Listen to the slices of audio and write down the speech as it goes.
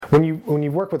When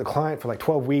you work with a client for like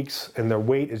 12 weeks and their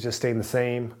weight is just staying the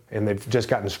same and they've just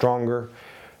gotten stronger,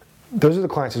 those are the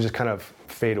clients that just kind of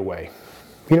fade away.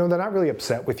 They're not really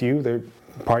upset with you. They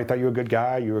probably thought you were a good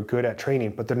guy, you were good at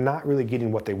training, but they're not really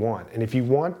getting what they want. And if you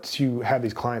want to have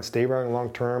these clients stay around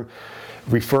long term,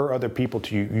 refer other people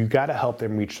to you, you got to help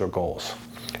them reach their goals.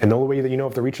 And the only way that you know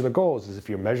if they're reaching their goals is if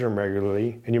you measure them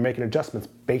regularly and you're making adjustments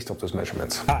based off those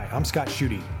measurements. Hi, I'm Scott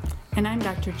Schutte. And I'm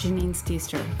Dr. Janine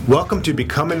Stichter. Welcome to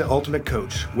Becoming the Ultimate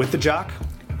Coach with the Jock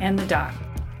And the Doc.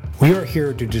 We are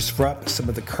here to disrupt some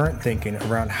of the current thinking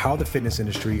around how the fitness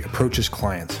industry approaches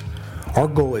clients. Our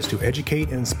goal is to educate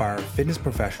and inspire fitness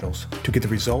professionals to get the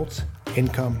results,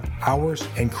 income, hours,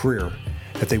 and career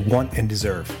that they want and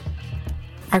deserve.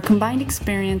 Our combined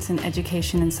experience in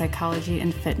education in psychology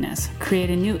and fitness create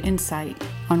a new insight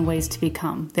on ways to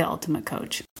become the ultimate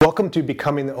coach. Welcome to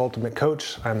Becoming the Ultimate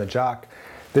Coach. I'm the Jock.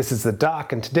 This is the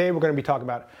Doc, and today we're going to be talking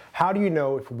about how do you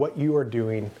know if what you are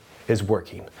doing is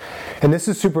working. And this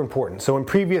is super important. So in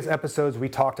previous episodes, we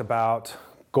talked about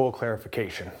goal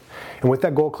clarification. And with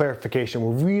that goal clarification,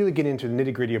 we'll really get into the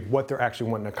nitty-gritty of what they're actually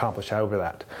wanting to accomplish over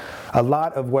that. A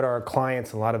lot of what our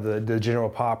clients, a lot of the general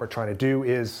pop are trying to do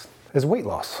is weight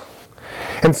loss.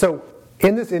 And so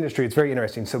in this industry, it's very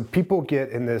interesting. So people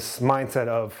get in this mindset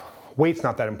of weight's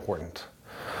not that important.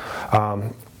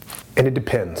 And it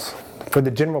depends. For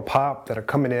the general pop that are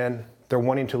coming in, they're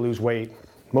wanting to lose weight.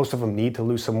 Most of them need to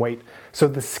lose some weight. So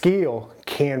the scale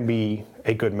can be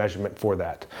a good measurement for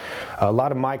that. A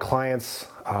lot of my clients,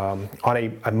 on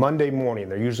a Monday morning,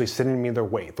 they're usually sending me their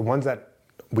weight. The ones that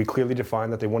we clearly define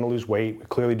that they want to lose weight, we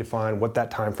clearly define what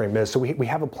that time frame is. So we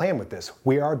have a plan with this.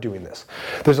 We are doing this.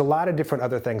 There's a lot of different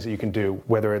other things that you can do,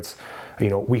 whether it's,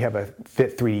 we have a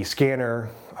Fit 3D scanner,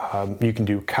 you can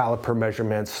do caliper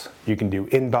measurements, you can do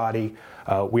in-body.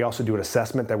 We also do an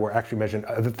assessment that we're actually measuring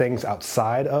other things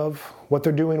outside of what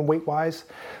they're doing weight-wise.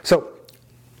 So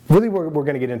really what we're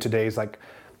going to get into today is like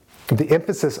the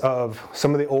emphasis of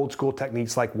some of the old school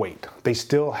techniques like weight. They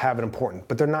still have it important,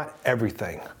 but they're not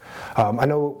everything. I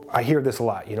know I hear this a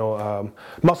lot,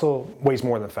 muscle weighs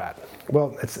more than fat.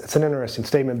 Well, it's an interesting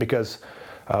statement because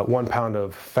 1 pound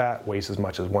of fat weighs as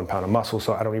much as 1 pound of muscle,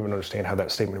 so I don't even understand how that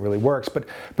statement really works.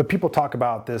 But people talk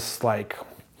about this like,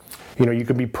 you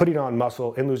could be putting on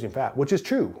muscle and losing fat, which is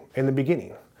true in the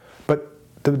beginning. But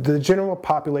the general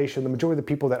population, the majority of the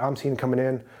people that I'm seeing coming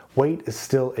in, weight is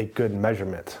still a good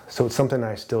measurement. So it's something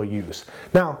I still use.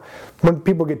 Now, when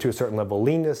people get to a certain level of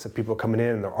leanness, if people are coming in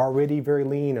and they're already very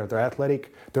lean or they're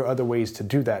athletic, there are other ways to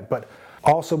do that. But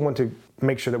I also want to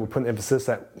make sure that we're putting emphasis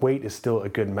that weight is still a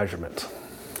good measurement.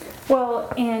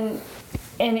 Well, and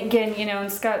again,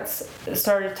 and Scott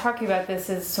started talking about this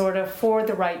as sort of for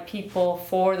the right people,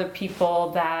 for the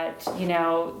people that,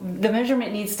 the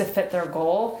measurement needs to fit their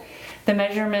goal. The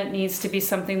measurement needs to be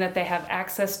something that they have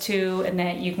access to and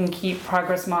that you can keep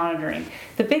progress monitoring.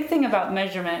 The big thing about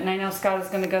measurement, and I know Scott is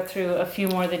going to go through a few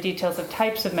more of the details of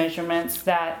types of measurements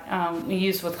that we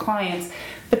use with clients,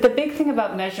 but the big thing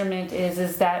about measurement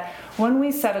is that when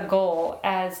we set a goal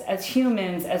as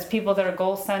humans, as people that are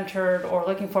goal-centered or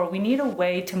looking for, we need a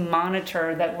way to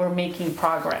monitor that we're making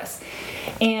progress.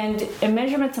 And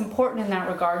measurement's important in that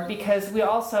regard because we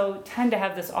also tend to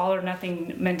have this all or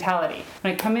nothing mentality.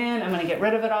 When I come in, I'm going to get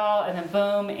rid of it all, and then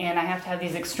boom, and I have to have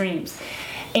these extremes.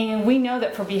 And we know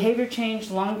that for behavior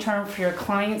change, long-term, for your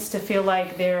clients to feel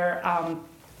like they're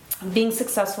being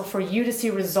successful, for you to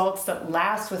see results that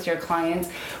last with your clients,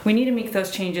 we need to make those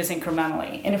changes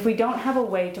incrementally. And if we don't have a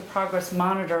way to progress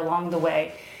monitor along the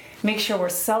way, make sure we're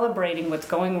celebrating what's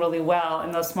going really well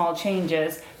in those small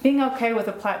changes, being okay with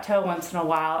a plateau once in a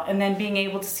while, and then being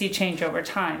able to see change over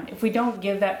time. If we don't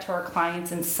give that to our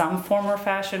clients in some form or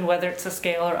fashion, whether it's a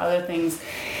scale or other things,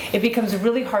 it becomes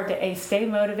really hard to stay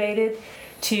motivated,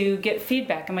 to get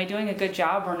feedback. Am I doing a good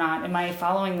job or not? Am I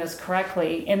following this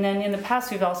correctly? And then in the past,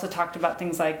 we've also talked about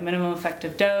things like minimum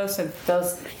effective dose and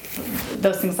those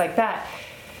things like that.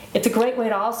 It's a great way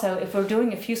to also, if we're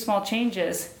doing a few small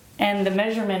changes and the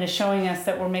measurement is showing us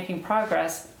that we're making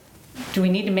progress, do we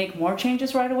need to make more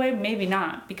changes right away? Maybe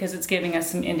not, because it's giving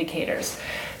us some indicators.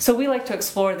 So we like to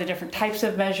explore the different types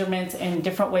of measurements and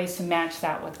different ways to match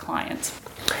that with clients.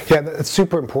 Yeah, it's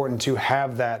super important to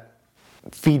have that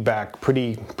feedback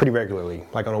pretty regularly,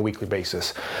 like on a weekly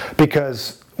basis,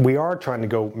 because we are trying to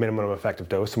go minimum effective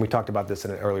dose, and we talked about this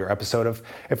in an earlier episode of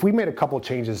if we made a couple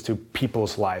changes to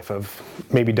people's life of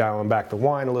maybe dialing back the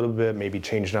wine a little bit, maybe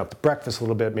changing up the breakfast a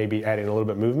little bit, maybe adding a little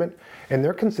bit of movement, and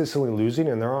they're consistently losing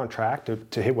and they're on track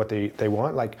to hit what they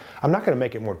want, like I'm not going to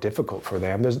make it more difficult for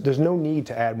them. There's no need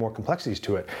to add more complexities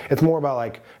to it. It's more about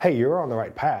like, hey, you're on the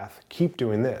right path, keep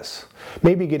doing this.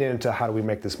 Maybe get into how do we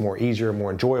make this more easier,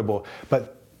 more enjoyable,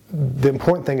 but the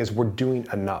important thing is we're doing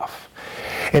enough.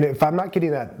 And if I'm not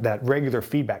getting that regular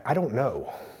feedback, I don't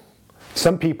know.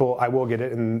 Some people, I will get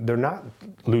it, and they're not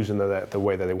losing the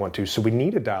way that they want to, so we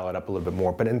need to dial it up a little bit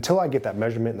more. But until I get that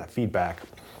measurement and that feedback,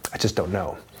 I just don't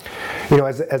know. You know,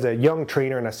 as a young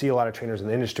trainer, and I see a lot of trainers in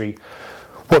the industry,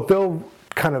 what they'll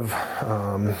kind of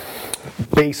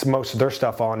base most of their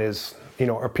stuff on is, you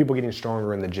know, are people getting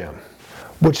stronger in the gym?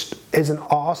 Which is an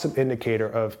awesome indicator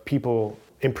of people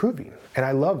improving. And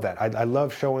I love that. I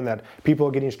love showing that people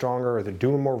are getting stronger, or they're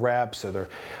doing more reps, or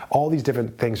all these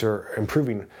different things are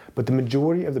improving. But the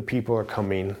majority of the people are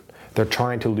coming, they're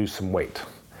trying to lose some weight.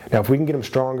 Now, if we can get them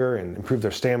stronger and improve their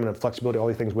stamina and flexibility, all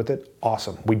these things with it,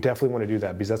 awesome. We definitely want to do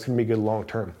that because that's going to be good long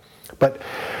term. But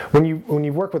when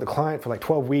you work with a client for like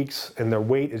 12 weeks and their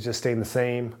weight is just staying the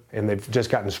same and they've just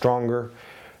gotten stronger,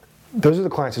 those are the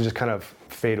clients that just kind of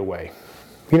fade away.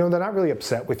 You know, they're not really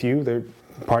upset with you. They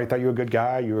probably thought you were a good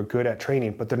guy, you were good at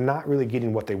training, but they're not really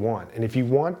getting what they want. And if you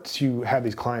want to have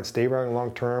these clients stay around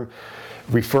long term,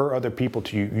 refer other people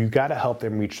to you, you got to help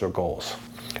them reach their goals.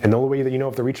 And the only way that you know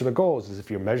if they're reaching their goals is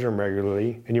if you measure them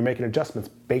regularly and you're making adjustments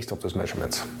based off those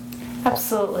measurements.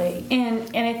 Absolutely. And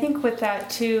I think with that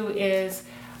too is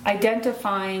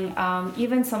identifying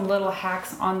even some little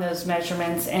hacks on those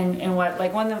measurements, and what,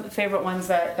 like one of the favorite ones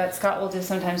that Scott will do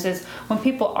sometimes is when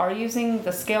people are using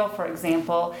the scale, for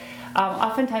example,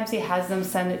 oftentimes he has them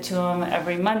send it to him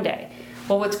every Monday.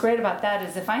 Well, what's great about that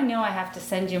is if I know I have to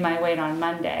send you my weight on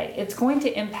Monday, it's going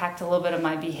to impact a little bit of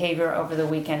my behavior over the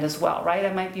weekend as well, right?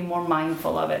 I might be more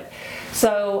mindful of it.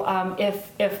 So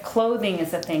if clothing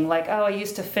is a thing, like, oh, I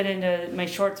used to fit into my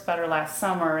shorts better last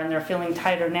summer and they're feeling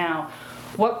tighter now,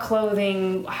 what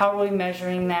clothing, how are we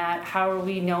measuring that? How are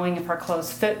we knowing if our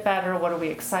clothes fit better? What are we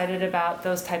excited about?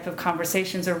 Those type of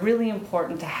conversations are really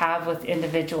important to have with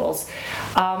individuals.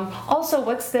 Also,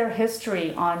 what's their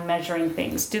history on measuring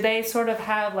things? Do they sort of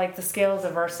have like the scales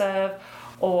aversive,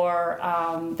 or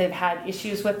they've had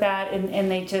issues with that and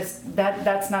they just,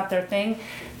 that's not their thing?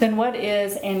 Then what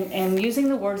is, and using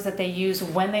the words that they use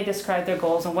when they describe their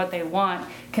goals and what they want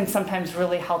can sometimes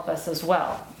really help us as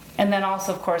well. And then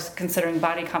also, of course, considering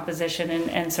body composition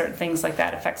and certain things like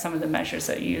that affect some of the measures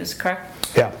that you use,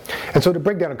 correct? Yeah. And so to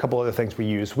break down a couple other things we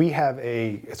use, we have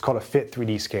it's called a Fit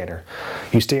 3D scanner.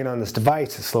 You stand on this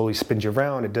device, it slowly spins you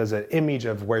around, it does an image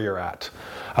of where you're at.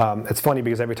 It's funny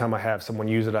because every time I have someone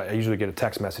use it, I usually get a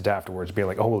text message afterwards being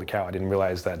like, oh, holy cow, I didn't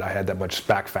realize that I had that much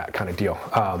back fat kind of deal,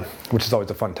 which is always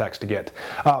a fun text to get.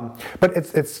 But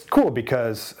it's cool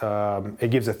because it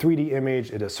gives a 3D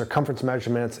image, it does circumference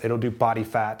measurements, it'll do body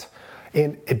fat,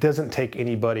 and it doesn't take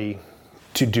anybody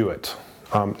to do it.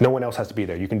 No one else has to be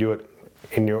there. You can do it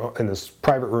in this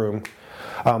private room.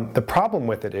 The problem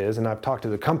with it is, and I've talked to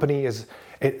the company, is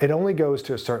it only goes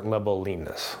to a certain level of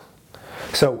leanness.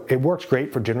 So it works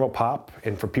great for general pop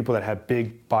and for people that have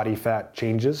big body fat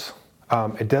changes.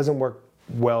 It doesn't work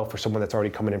well for someone that's already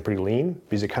coming in pretty lean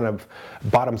because it kind of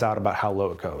bottoms out about how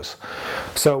low it goes.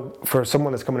 So for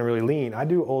someone that's coming in really lean, I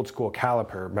do old school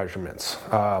caliper measurements.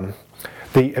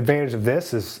 The advantage of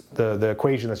this is the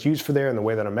equation that's used for there and the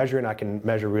way that I'm measuring, I can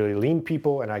measure really lean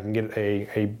people and I can get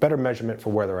a better measurement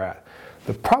for where they're at.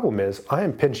 The problem is I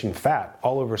am pinching fat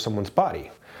all over someone's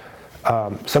body.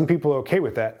 Some people are okay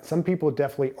with that. Some people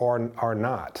definitely are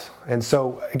not. And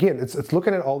so again, it's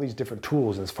looking at all these different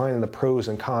tools and it's finding the pros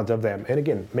and cons of them. And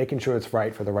again, making sure it's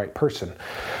right for the right person.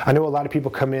 I know a lot of people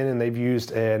come in and they've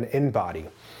used an in-body.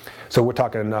 So we're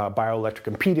talking bioelectric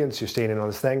impedance, you're standing on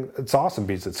this thing. It's awesome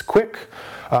because it's quick.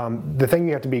 The thing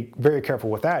you have to be very careful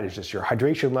with that is just your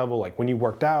hydration level, like when you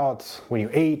worked out, when you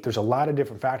ate, there's a lot of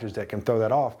different factors that can throw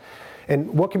that off.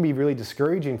 And what can be really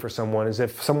discouraging for someone is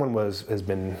if someone has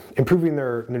been improving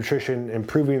their nutrition,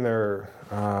 improving their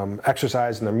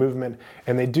exercise and their movement,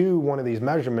 and they do one of these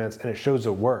measurements and it shows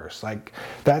it worse. Like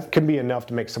that can be enough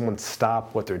to make someone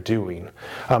stop what they're doing.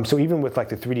 So even with like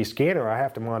the 3D scanner, I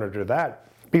have to monitor that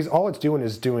because all it's doing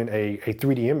is doing a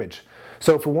 3D image.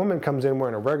 So if a woman comes in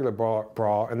wearing a regular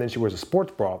bra and then she wears a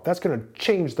sports bra, that's going to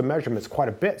change the measurements quite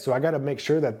a bit. So I got to make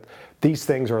sure that these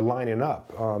things are lining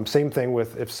up. Same thing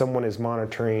with if someone is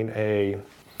monitoring a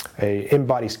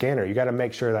in-body scanner. You got to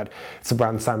make sure that it's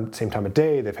around the same time of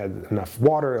day, they've had enough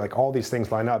water, like all these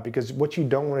things line up, because what you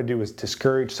don't want to do is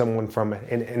discourage someone from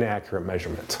an inaccurate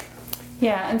measurement.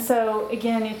 Yeah, and so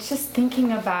again, it's just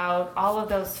thinking about all of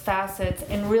those facets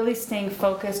and really staying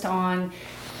focused on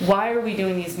why are we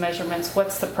doing these measurements,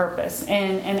 what's the purpose,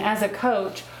 and as a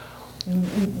coach,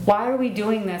 why are we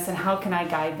doing this and how can I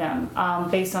guide them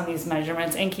based on these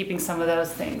measurements and keeping some of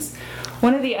those things.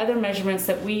 One of the other measurements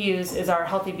that we use is our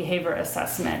healthy behavior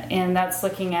assessment, and that's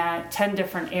looking at 10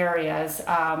 different areas.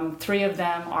 3 of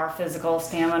them are physical,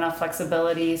 stamina,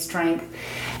 flexibility, strength,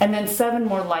 and then 7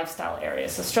 more lifestyle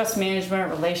areas. So stress management,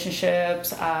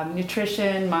 relationships,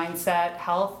 nutrition, mindset,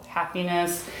 health,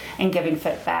 happiness, and giving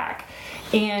fit back.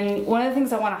 And one of the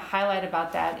things I want to highlight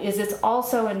about that is it's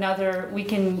also another, we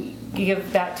can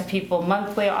give that to people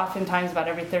monthly, oftentimes about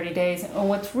every 30 days. And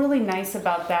what's really nice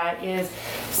about that is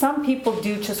some people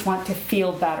do just want to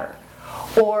feel better,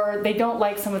 or they don't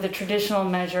like some of the traditional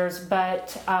measures,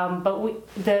 but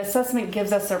the assessment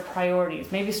gives us their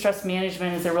priorities. Maybe stress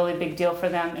management is a really big deal for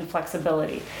them, and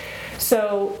flexibility.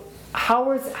 So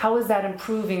how is that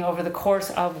improving over the course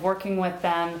of working with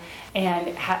them,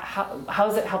 and how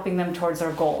is it helping them towards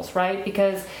their goals, right?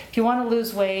 Because if you want to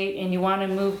lose weight and you want to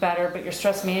move better, but your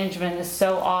stress management is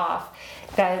so off,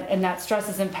 that stress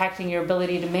is impacting your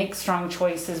ability to make strong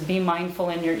choices, be mindful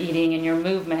in your eating and your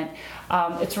movement,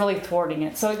 it's really thwarting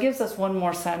it. So it gives us one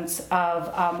more sense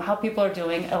of how people are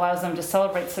doing, allows them to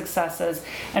celebrate successes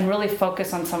and really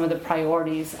focus on some of the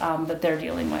priorities that they're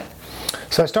dealing with.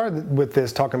 So I started with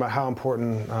this talking about how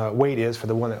important weight is for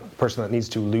the person that needs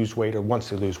to lose weight or wants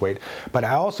to lose weight. But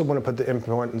I also want to put the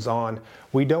importance on,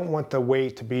 we don't want the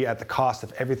weight to be at the cost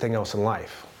of everything else in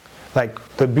life.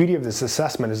 Like, the beauty of this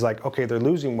assessment is like, okay, they're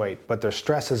losing weight, but their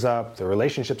stress is up, their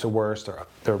relationships are worse,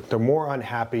 they're more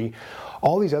unhappy.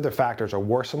 All these other factors are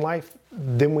worse in life,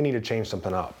 then we need to change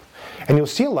something up. And you'll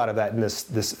see a lot of that in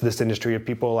this industry of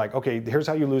people like, okay, here's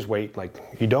how you lose weight. Like,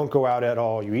 you don't go out at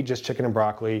all, you eat just chicken and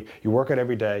broccoli, you work out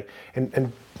every day,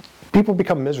 and people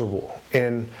become miserable.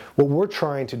 And what we're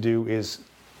trying to do is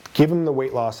give them the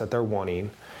weight loss that they're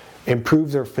wanting,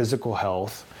 improve their physical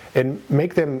health, and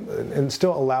make them, and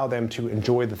still allow them to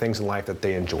enjoy the things in life that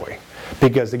they enjoy.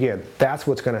 Because again, that's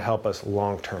what's going to help us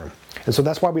long term. And so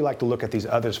that's why we like to look at these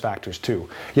other factors too.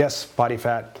 Yes, body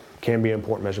fat can be an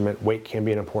important measurement, weight can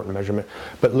be an important measurement,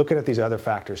 but looking at these other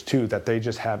factors too, that they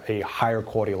just have a higher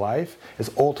quality of life,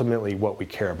 is ultimately what we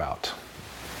care about.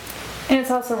 And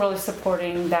it's also really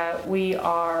supporting that we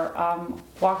are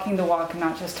walking the walk and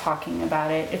not just talking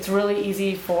about it. It's really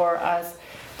easy for us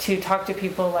to talk to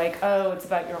people like, oh, it's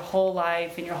about your whole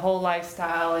life and your whole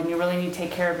lifestyle, and you really need to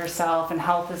take care of yourself, and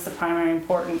health is the primary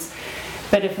importance.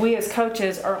 But if we as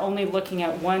coaches are only looking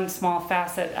at one small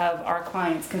facet of our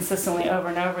clients consistently over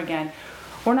and over again,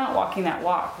 we're not walking that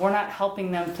walk. We're not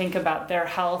helping them think about their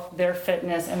health, their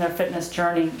fitness, and their fitness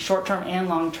journey, short-term and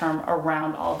long-term,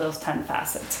 around all those 10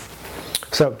 facets.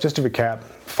 So just to recap,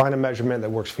 find a measurement that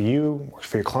works for you, works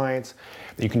for your clients,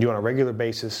 that you can do on a regular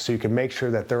basis, so you can make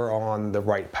sure that they're on the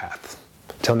right path.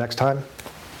 Until next time,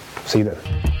 see you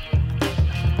then.